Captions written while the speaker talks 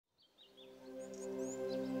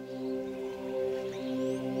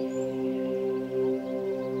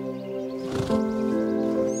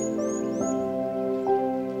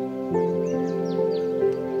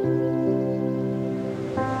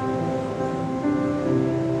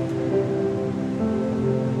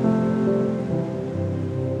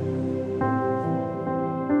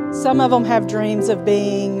Some of them have dreams of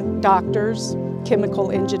being doctors,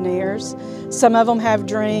 chemical engineers. Some of them have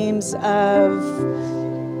dreams of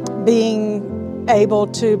being able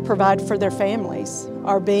to provide for their families,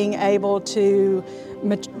 or being able to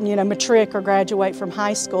matric or graduate from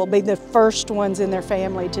high school, be the first ones in their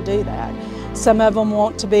family to do that. Some of them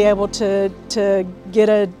want to be able to get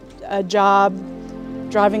a job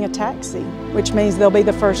driving a taxi, which means they'll be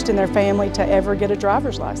the first in their family to ever get a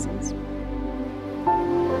driver's license.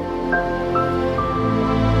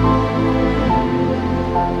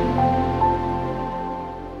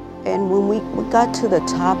 And when we got to the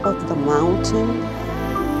top of the mountain,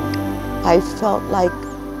 I felt like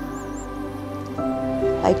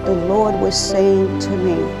the Lord was saying to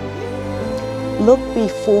me, look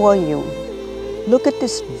before you. Look at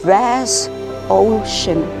this vast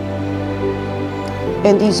ocean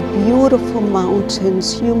and these beautiful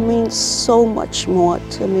mountains. You mean so much more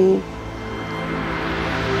to me.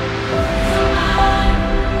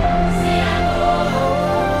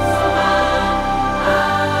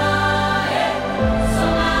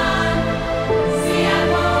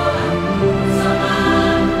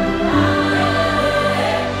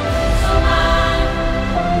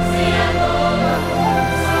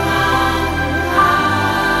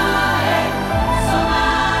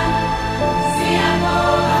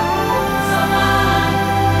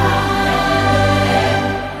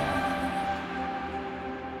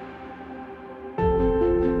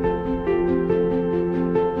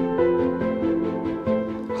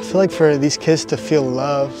 I feel like for these kids to feel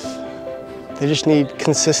love, they just need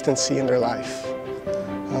consistency in their life.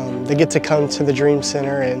 They get to come to the Dream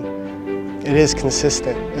Center and it is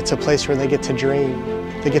consistent. It's a place where they get to dream.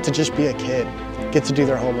 They get to just be a kid, get to do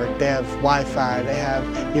their homework. They have Wi-Fi, they have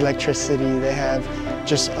electricity, they have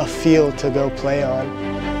just a field to go play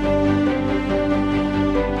on.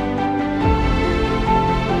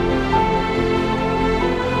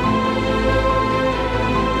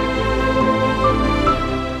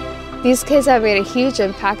 These kids have made a huge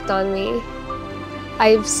impact on me.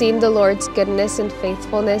 I've seen the Lord's goodness and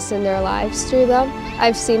faithfulness in their lives through them.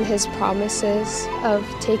 I've seen His promises of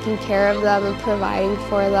taking care of them and providing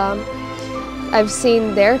for them. I've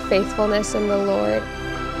seen their faithfulness in the Lord.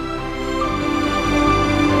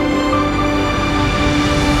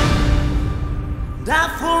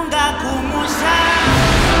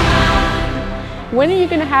 When are you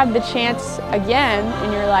going to have the chance again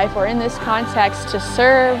in your life or in this context to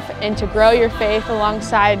serve and to grow your faith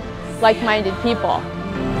alongside like-minded people?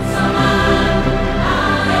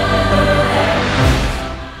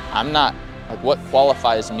 I'm not, what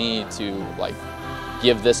qualifies me to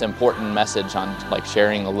give this important message on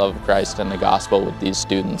sharing the love of Christ and the gospel with these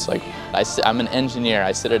students? I'm an engineer.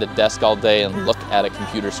 I sit at a desk all day and look at a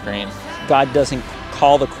computer screen. God doesn't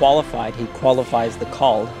call the qualified, He qualifies the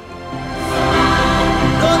called.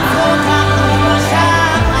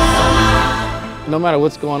 No matter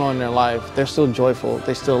what's going on in their life, they're still joyful,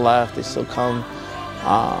 they still laugh, they still come,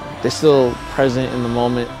 they're still present in the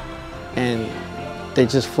moment, and they're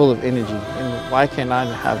just full of energy. And why can't I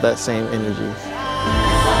have that same energy?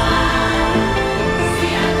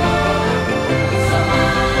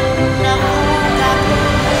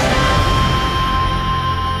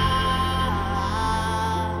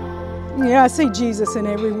 Yeah, I see Jesus in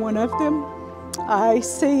every one of them. I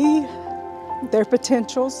see their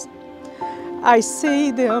potentials. I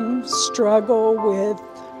see them struggle with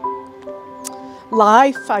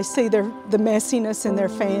life. I see the messiness in their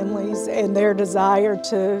families and their desire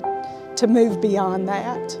to move beyond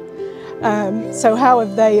that. So how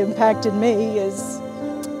have they impacted me is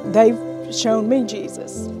they've shown me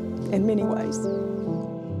Jesus in many ways.